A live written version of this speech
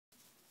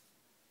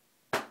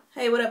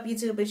Hey, what up,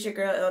 YouTube? It's your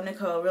girl, El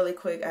Nicole. Really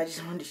quick, I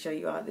just wanted to show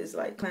you all this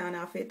like clown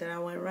outfit that I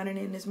went running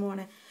in this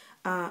morning.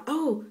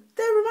 Oh,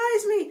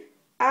 that reminds me.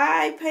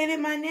 I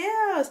painted my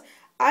nails.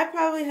 I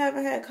probably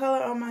haven't had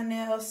color on my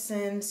nails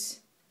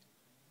since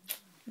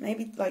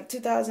maybe like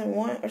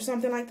 2001 or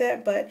something like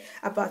that. But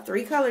I bought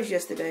 3 colors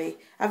yesterday.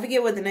 I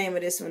forget what the name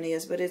of this one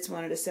is, but it's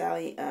one of the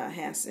Sally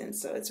Hansen,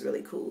 so it's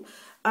really cool.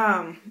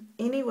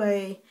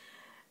 Anyway.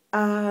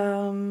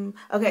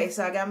 Okay,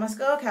 so I got my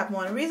skull cap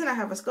on. The reason I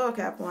have a skull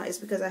cap on is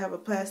because I have a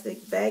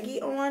plastic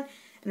baggie on.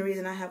 And the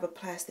reason I have a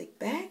plastic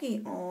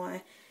baggie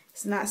on,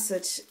 it's not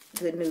such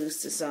good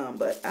news to some,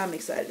 but I'm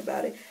excited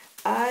about it.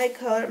 I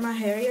colored my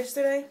hair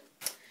yesterday.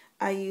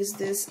 I used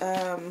this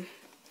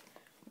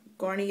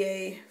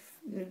Garnier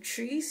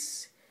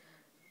Nutrice.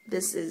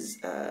 This is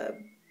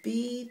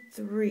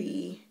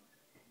B3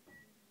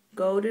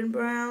 Golden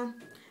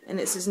Brown. And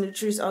this is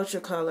Nutrice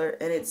Ultra Color.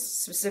 And it's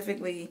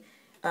specifically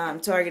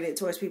targeted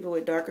towards people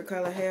with darker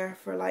color hair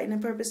for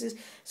lightening purposes.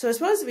 So it's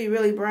supposed to be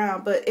really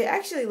brown, but it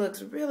actually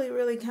looks really,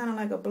 really kind of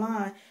like a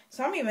blonde.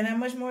 So I'm even that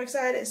much more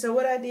excited. So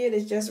what I did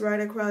is just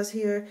right across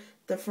here,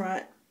 the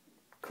front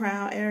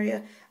crown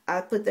area,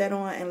 I put that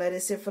on and let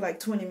it sit for like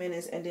 20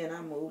 minutes, and then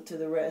I moved to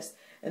the rest.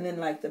 And then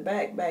like the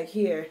back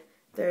here,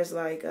 there's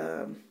like,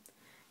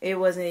 it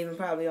wasn't even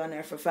probably on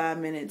there for 5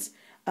 minutes.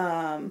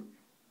 So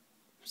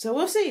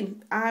we'll see.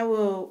 I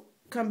will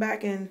come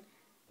back and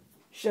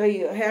show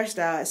you a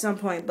hairstyle at some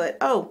point. But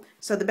oh,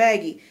 so the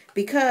baggie,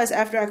 because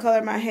after I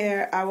colored my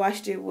hair, I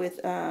washed it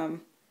with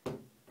Come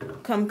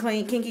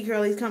Clean, Kinky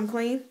Curly's Come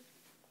Clean,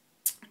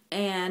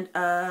 and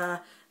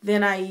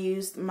then I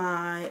used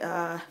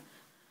my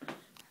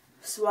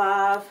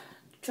Suave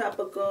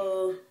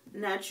Tropical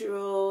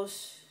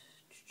Naturals.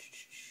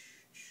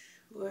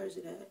 Where is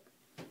it at?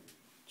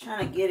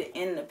 Trying to get it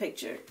in the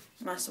picture.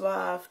 My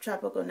Suave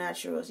Tropical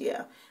Naturals.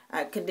 Yeah,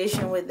 I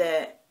conditioned with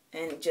that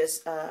and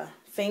just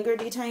finger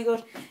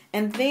detangled.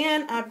 And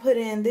then I put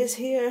in this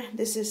here.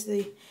 This is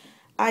the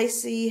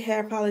Icy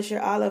Hair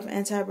Polisher Olive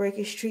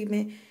Anti-Breakage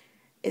Treatment.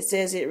 It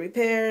says it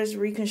repairs,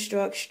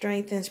 reconstructs,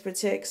 strengthens,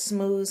 protects,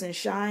 smooths, and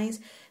shines.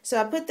 So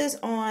I put this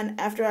on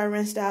after I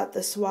rinsed out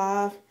the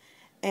Suave,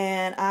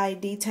 and I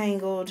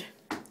detangled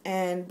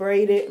and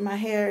braided my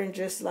hair in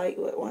just like,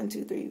 what, 1,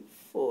 2, 3,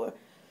 4,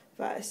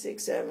 5,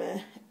 6,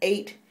 7,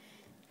 8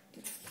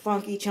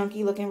 funky,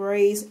 chunky looking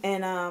braids.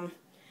 And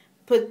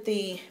put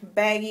the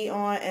baggie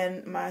on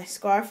and my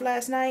scarf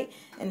last night,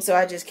 and so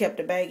I just kept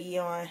the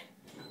baggie on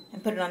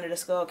and put it under the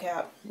skull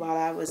cap while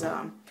I was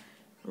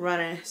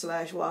running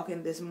 /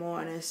 walking this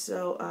morning.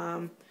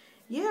 So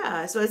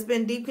yeah, so it's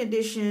been deep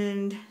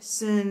conditioned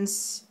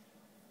since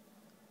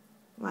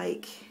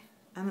like,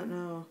 I don't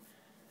know,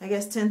 I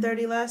guess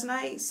 10:30 last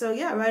night. So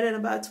yeah, right at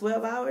about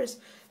 12 hours.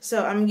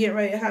 So I'm getting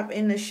ready to hop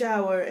in the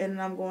shower,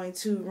 and I'm going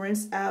to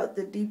rinse out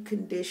the deep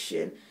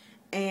condition,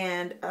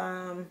 and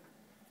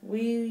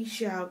we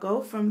shall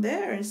go from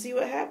there and see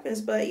what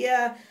happens. But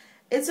yeah,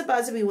 it's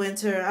about to be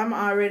winter. I'm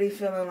already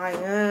feeling like,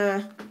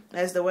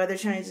 as the weather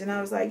changes. And I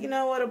was like, you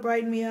know what'll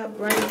brighten me up,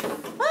 right?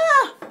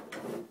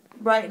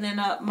 Brightening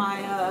up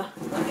my,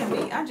 look at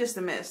me. I'm just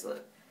a mess,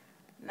 look.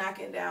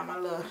 Knocking down my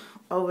little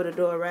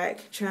over-the-door rack,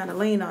 trying to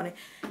lean on it.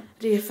 I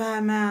did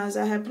 5 miles.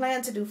 I had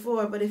planned to do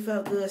 4, but it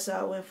felt good, so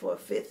I went for a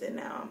 5th, and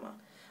now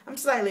I'm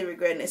slightly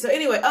regretting it. So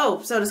anyway,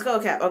 oh, so the skull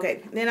cap.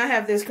 Okay, then I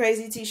have this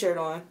crazy t-shirt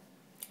on.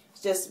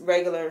 Just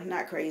regular,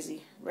 not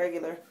crazy,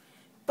 regular.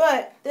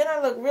 But then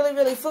I look really,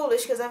 really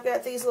foolish because I've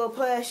got these little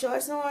plaid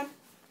shorts on.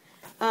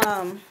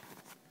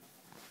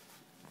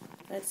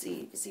 Let's see,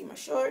 you can see my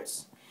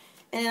shorts.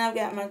 And then I've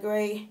got my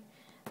gray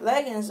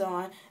leggings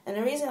on. And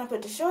the reason I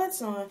put the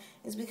shorts on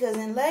is because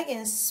in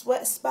leggings,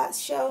 sweat spots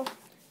show.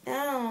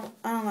 And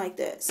I don't like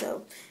that.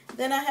 So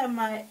then I have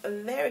my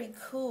very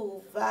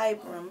cool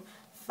Vibram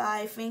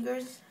 5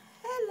 fingers.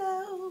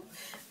 Hello.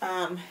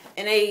 And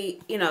they,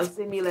 you know,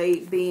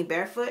 simulate being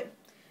barefoot.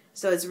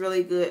 So it's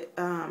really good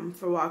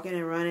for walking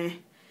and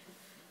running.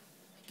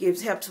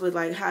 Helps with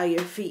like how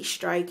your feet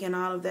strike and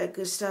all of that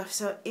good stuff.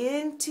 So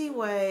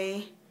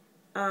anyway,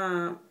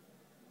 I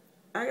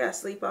got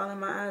sleep all in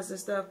my eyes and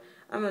stuff.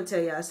 I'm going to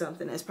tell y'all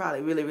something that's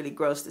probably really, really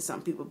gross to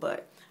some people.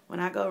 But when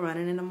I go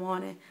running in the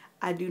morning,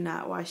 I do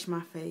not wash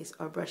my face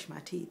or brush my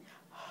teeth.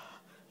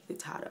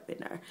 It's hot up in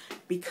there,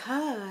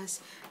 because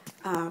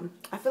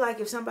I feel like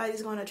if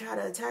somebody's going to try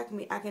to attack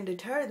me, I can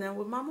deter them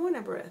with my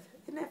morning breath.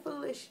 Isn't that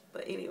foolish?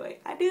 But anyway,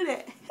 I do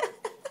that.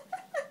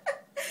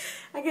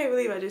 I can't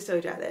believe I just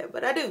told y'all that,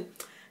 but I do.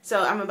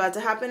 So I'm about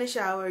to hop in the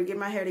shower, get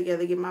my hair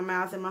together, get my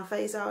mouth and my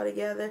face all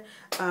together.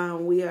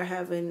 We are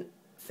having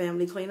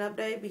family cleanup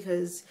day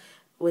because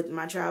with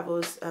my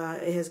travels,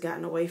 it has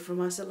gotten away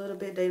from us a little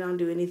bit. They don't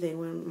do anything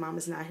when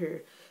mama's not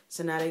here.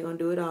 So now they're going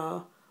to do it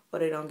all, or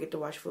they don't get to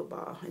watch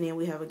football. And then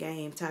we have a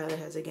game. Tyler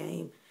has a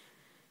game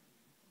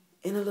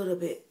in a little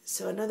bit.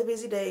 So another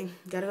busy day.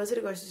 Got to go to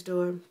the grocery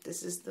store.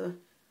 This is the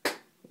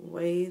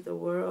way the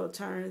world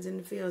turns in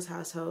the Fields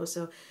household.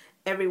 So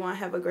Everyone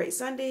have a great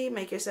Sunday.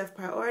 Make yourself a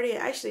priority.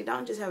 Actually,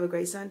 don't just have a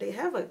great Sunday.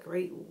 Have a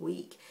great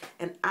week.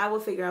 And I will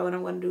figure out what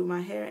I'm going to do with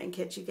my hair and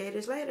catch you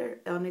gators later.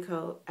 El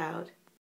Nicole out.